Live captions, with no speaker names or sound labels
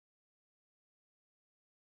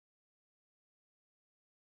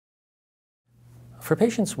For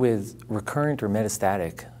patients with recurrent or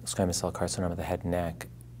metastatic squamous cell carcinoma of the head and neck,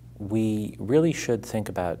 we really should think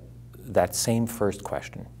about that same first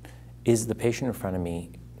question. Is the patient in front of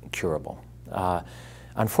me curable?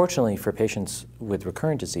 Unfortunately, for patients with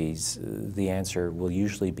recurrent disease, the answer will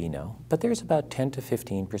usually be no. But there's about 10 to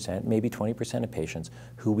 15%, maybe 20% of patients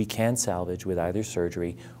who we can salvage with either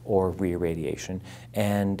surgery or reirradiation.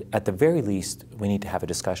 And at the very least, we need to have a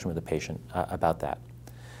discussion with the patient about that.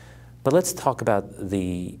 But let's talk about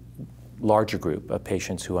the larger group of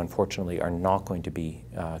patients who unfortunately are not going to be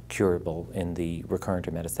curable in the recurrent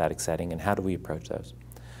or metastatic setting, and how do we approach those?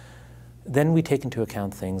 Then we take into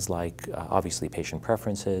account things like, obviously, patient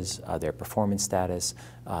preferences, their performance status,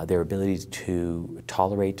 their ability to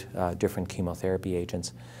tolerate different chemotherapy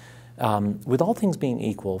agents. With all things being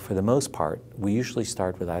equal, for the most part, we usually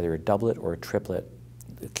start with either a doublet or a triplet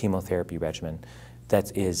chemotherapy regimen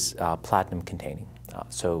that is platinum-containing.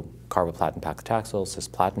 So carboplatin paclitaxel,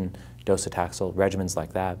 cisplatin, docetaxel, regimens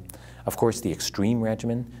like that. Of course, the extreme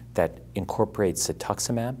regimen that incorporates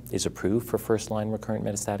cetuximab is approved for first-line recurrent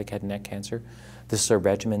metastatic head and neck cancer. This is a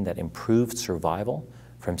regimen that improved survival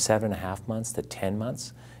from 7.5 months to 10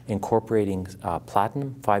 months, incorporating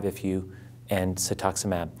platinum, 5-FU, and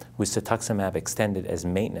cetuximab, with cetuximab extended as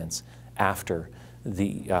maintenance after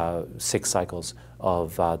the 6 cycles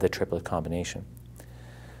of the triplet combination.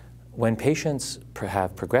 When patients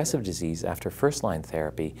have progressive disease after first-line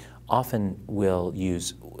therapy, often will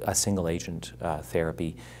use a single-agent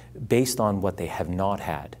therapy based on what they have not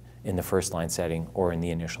had in the first-line setting or in the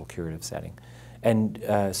initial curative setting. And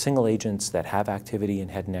single agents that have activity in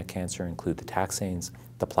head and neck cancer include the taxanes,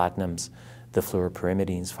 the platinums, the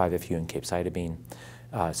fluoropyrimidines, 5-FU and capecitabine,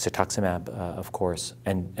 cetuximab, of course,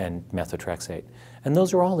 and methotrexate. And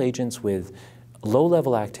those are all agents with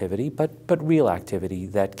low-level activity, but real activity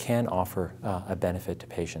that can offer a benefit to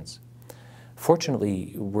patients.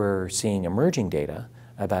 Fortunately, we're seeing emerging data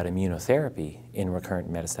about immunotherapy in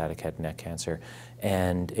recurrent metastatic head and neck cancer,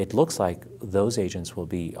 and it looks like those agents will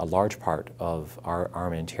be a large part of our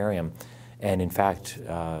armamentarium, and in fact,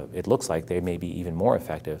 it looks like they may be even more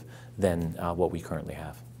effective than what we currently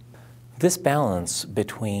have. This balance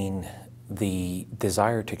between the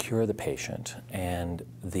desire to cure the patient and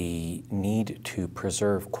the need to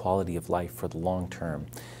preserve quality of life for the long term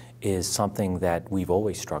is something that we've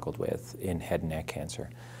always struggled with in head and neck cancer.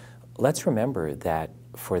 Let's remember that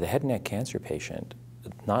for the head and neck cancer patient,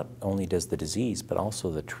 not only does the disease, but also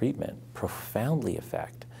the treatment profoundly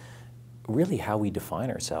affect really how we define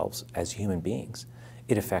ourselves as human beings.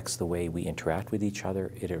 It affects the way we interact with each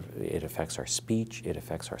other, it affects our speech, it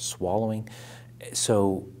affects our swallowing.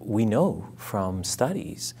 So we know from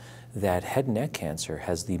studies that head and neck cancer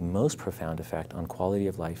has the most profound effect on quality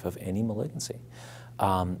of life of any malignancy,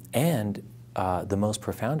 and the most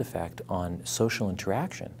profound effect on social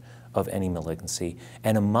interaction of any malignancy,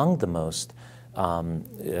 and among the most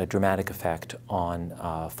dramatic effect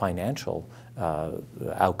on financial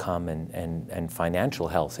outcome and financial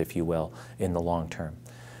health, if you will, in the long term.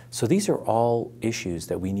 So these are all issues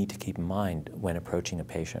that we need to keep in mind when approaching a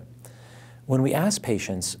patient. When we ask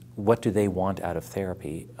patients what do they want out of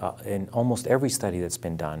therapy, in almost every study that's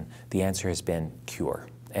been done, the answer has been cure.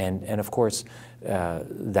 And of course,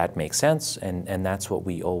 that makes sense, and that's what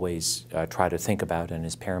we always try to think about and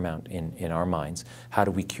is paramount in our minds. How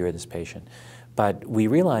do we cure this patient? But we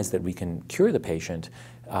realize that we can cure the patient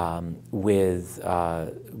with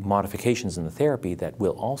modifications in the therapy that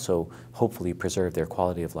will also hopefully preserve their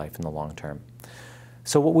quality of life in the long term.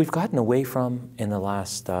 So what we've gotten away from in the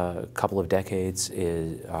last couple of decades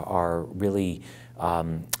are really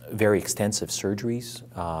very extensive surgeries,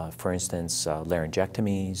 for instance,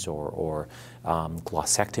 laryngectomies or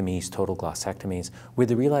glossectomies, total glossectomies, with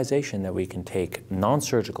the realization that we can take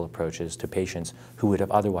non-surgical approaches to patients who would have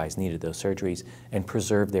otherwise needed those surgeries and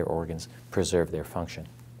preserve their organs, preserve their function.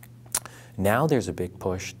 Now there's a big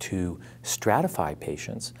push to stratify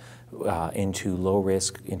patients into low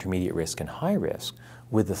risk, intermediate risk, and high risk,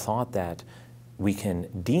 with the thought that we can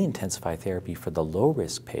de-intensify therapy for the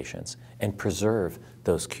low-risk patients and preserve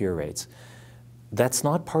those cure rates. That's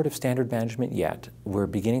not part of standard management yet. We're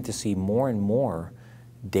beginning to see more and more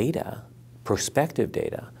data, prospective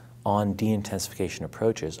data, on de-intensification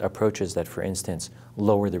approaches that, for instance,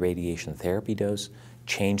 lower the radiation therapy dose,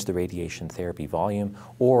 change the radiation therapy volume,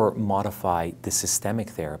 or modify the systemic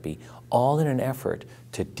therapy, all in an effort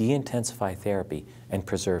to de-intensify therapy and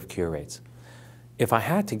preserve cure rates. If I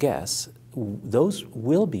had to guess, those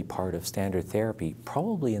will be part of standard therapy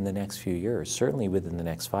probably in the next few years, certainly within the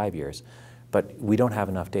next 5 years, but we don't have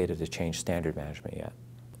enough data to change standard management yet.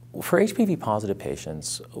 For HPV-positive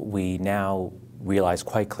patients, we now realized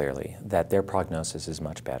quite clearly that their prognosis is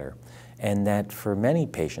much better, and that for many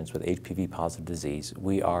patients with HPV-positive disease,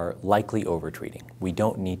 we are likely overtreating. We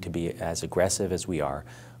don't need to be as aggressive as we are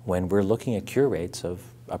when we're looking at cure rates of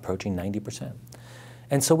approaching 90%.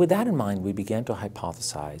 And so with that in mind, we began to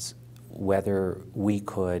hypothesize whether we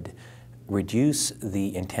could reduce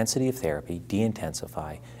the intensity of therapy,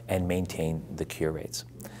 de-intensify, and maintain the cure rates.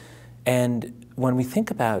 And when we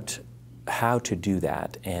think about how to do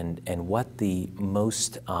that and what the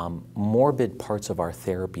most morbid parts of our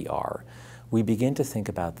therapy are, we begin to think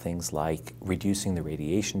about things like reducing the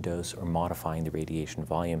radiation dose or modifying the radiation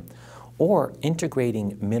volume, or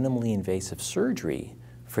integrating minimally invasive surgery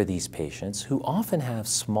for these patients who often have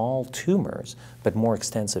small tumors but more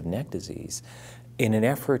extensive neck disease in an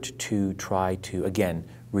effort to try to, again,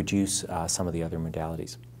 reduce some of the other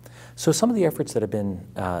modalities. So some of the efforts that have been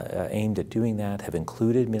aimed at doing that have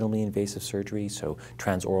included minimally invasive surgery, so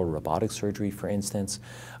transoral robotic surgery, for instance,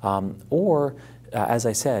 or, as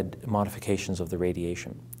I said, modifications of the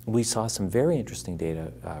radiation. We saw some very interesting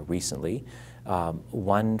data recently,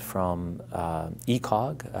 one from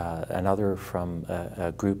ECOG, another from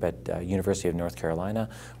a group at University of North Carolina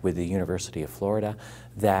with the University of Florida,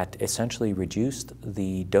 that essentially reduced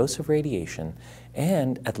the dose of radiation,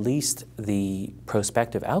 and at least the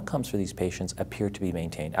prospective outcomes for these patients appear to be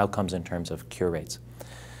maintained, outcomes in terms of cure rates.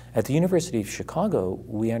 At the University of Chicago,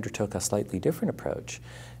 we undertook a slightly different approach.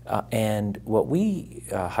 And what we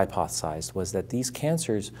hypothesized was that these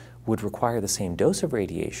cancers would require the same dose of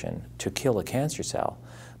radiation to kill a cancer cell,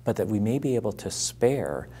 but that we may be able to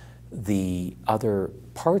spare the other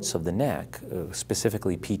parts of the neck,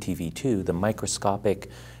 specifically PTV2, the microscopic,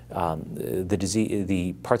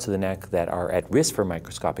 the parts of the neck that are at risk for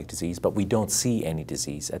microscopic disease, but we don't see any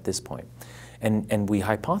disease at this point. And we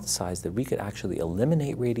hypothesized that we could actually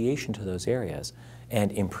eliminate radiation to those areas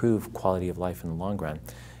and improve quality of life in the long run.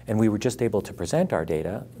 And we were just able to present our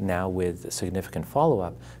data now with significant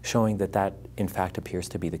follow-up showing that that in fact appears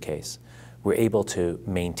to be the case. We're able to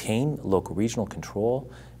maintain local regional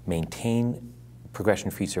control, maintain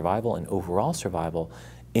progression-free survival and overall survival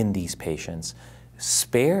in these patients,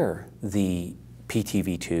 spare the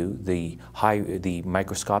PTV2, the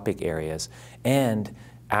microscopic areas, and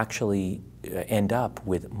actually end up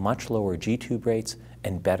with much lower G-tube rates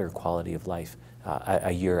and better quality of life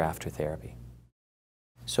a year after therapy.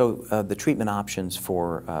 So the treatment options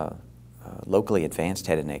for locally advanced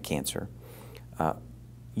head and neck cancer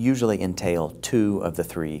usually entail two of the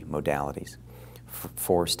three modalities.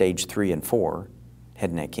 For stage 3 and 4 head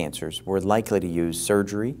and neck cancers, we're likely to use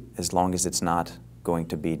surgery as long as it's not going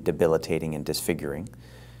to be debilitating and disfiguring,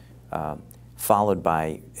 followed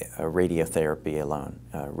by radiotherapy alone.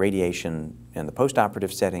 Radiation in the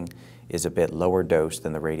postoperative setting is a bit lower dose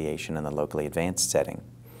than the radiation in the locally advanced setting.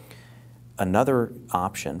 Another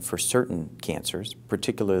option for certain cancers,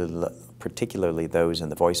 particularly those in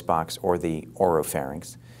the voice box or the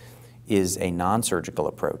oropharynx, is a non-surgical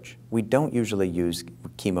approach. We don't usually use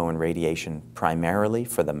chemo and radiation primarily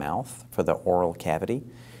for the mouth, for the oral cavity.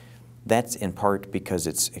 That's in part because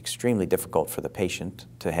it's extremely difficult for the patient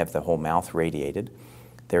to have the whole mouth radiated.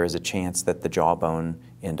 There is a chance that the jawbone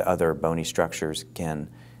and other bony structures can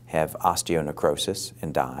have osteonecrosis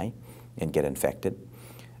and die and get infected.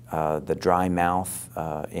 The dry mouth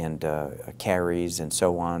and caries and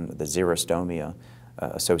so on, the xerostomia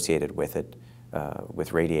associated with it,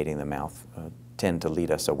 with radiating the mouth, tend to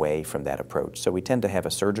lead us away from that approach. So we tend to have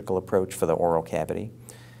a surgical approach for the oral cavity.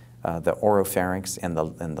 The oropharynx and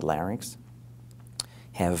the larynx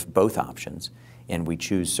have both options, and we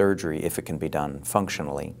choose surgery if it can be done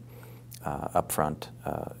functionally up front,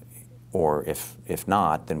 or if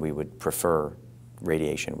not, then we would prefer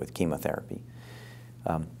radiation with chemotherapy.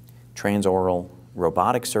 Transoral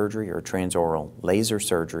robotic surgery or transoral laser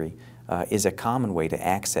surgery is a common way to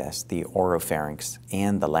access the oropharynx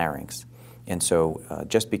and the larynx. And so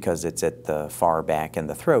just because it's at the far back in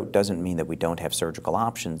the throat doesn't mean that we don't have surgical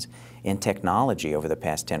options. And technology over the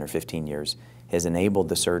past 10 or 15 years has enabled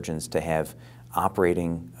the surgeons to have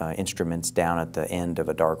operating instruments down at the end of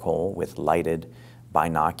a dark hole with lighted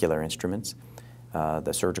binocular instruments.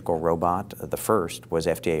 The surgical robot, the first, was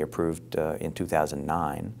FDA approved in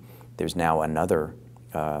 2009. There's now another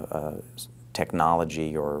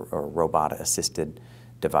technology or robot-assisted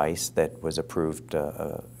device that was approved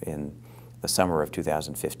in the summer of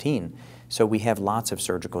 2015. So we have lots of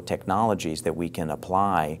surgical technologies that we can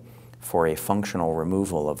apply for a functional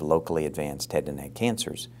removal of locally advanced head and neck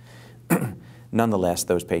cancers. Nonetheless,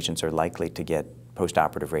 those patients are likely to get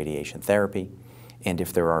postoperative radiation therapy, and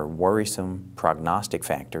if there are worrisome prognostic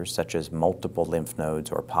factors such as multiple lymph nodes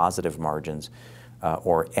or positive margins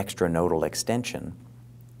or extranodal extension,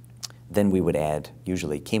 then we would add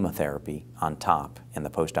usually chemotherapy on top in the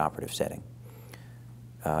postoperative setting.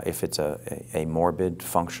 If it's a morbid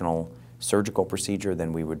functional surgical procedure,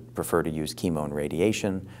 then we would prefer to use chemo and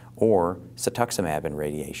radiation or cetuximab and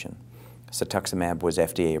radiation. Cetuximab was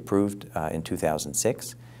FDA approved in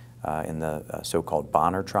 2006 in the so-called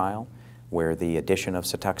Bonner trial, where the addition of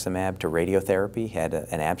cetuximab to radiotherapy had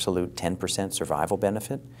an absolute 10% survival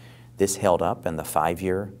benefit. This held up in the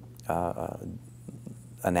 5-year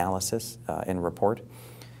analysis and report.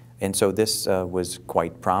 And so this was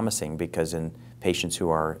quite promising because in patients who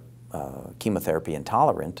are chemotherapy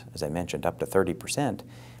intolerant, as I mentioned, up to 30%,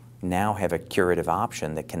 now have a curative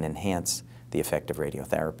option that can enhance the effect of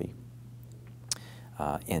radiotherapy.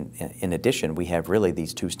 In addition, we have really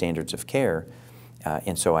these two standards of care,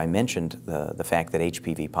 and so I mentioned the fact that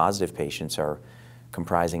HPV positive patients are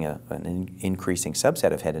comprising an increasing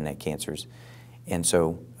subset of head and neck cancers, and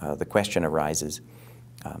so the question arises,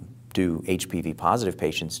 do HPV positive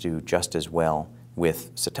patients do just as well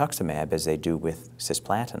with cetuximab as they do with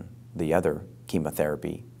cisplatin, the other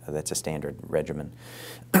chemotherapy that's a standard regimen?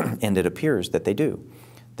 And it appears that they do.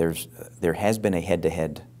 There has been a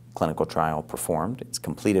head-to-head clinical trial performed. It's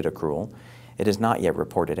completed accrual. It is not yet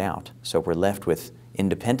reported out. So we're left with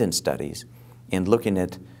independent studies in looking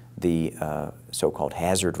at the so-called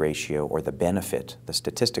hazard ratio or the benefit, the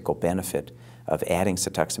statistical benefit of adding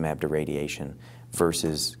cetuximab to radiation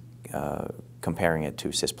versus comparing it to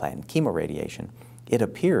cisplatin chemoradiation. It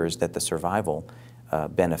appears that the survival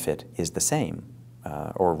benefit is the same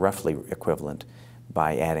or roughly equivalent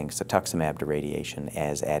by adding cetuximab to radiation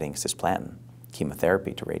as adding cisplatin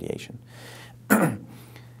chemotherapy to radiation.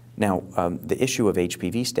 Now, the issue of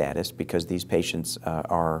HPV status, because these patients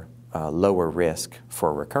are lower risk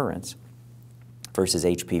for recurrence versus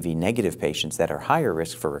HPV negative patients that are higher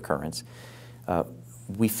risk for recurrence,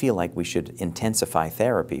 we feel like we should intensify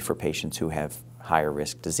therapy for patients who have higher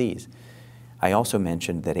risk disease. I also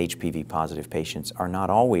mentioned that HPV positive patients are not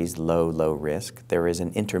always low risk. There is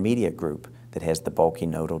an intermediate group that has the bulky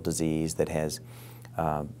nodal disease, that has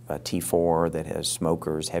a T4, that has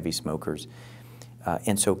smokers, heavy smokers.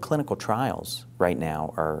 And so clinical trials right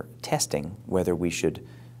now are testing whether we should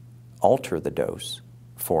alter the dose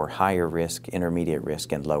for higher risk, intermediate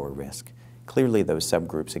risk, and lower risk. Clearly those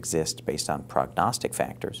subgroups exist based on prognostic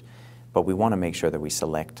factors, but we want to make sure that we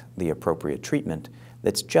select the appropriate treatment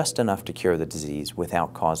that's just enough to cure the disease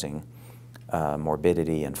without causing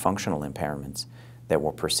morbidity and functional impairments that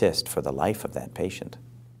will persist for the life of that patient.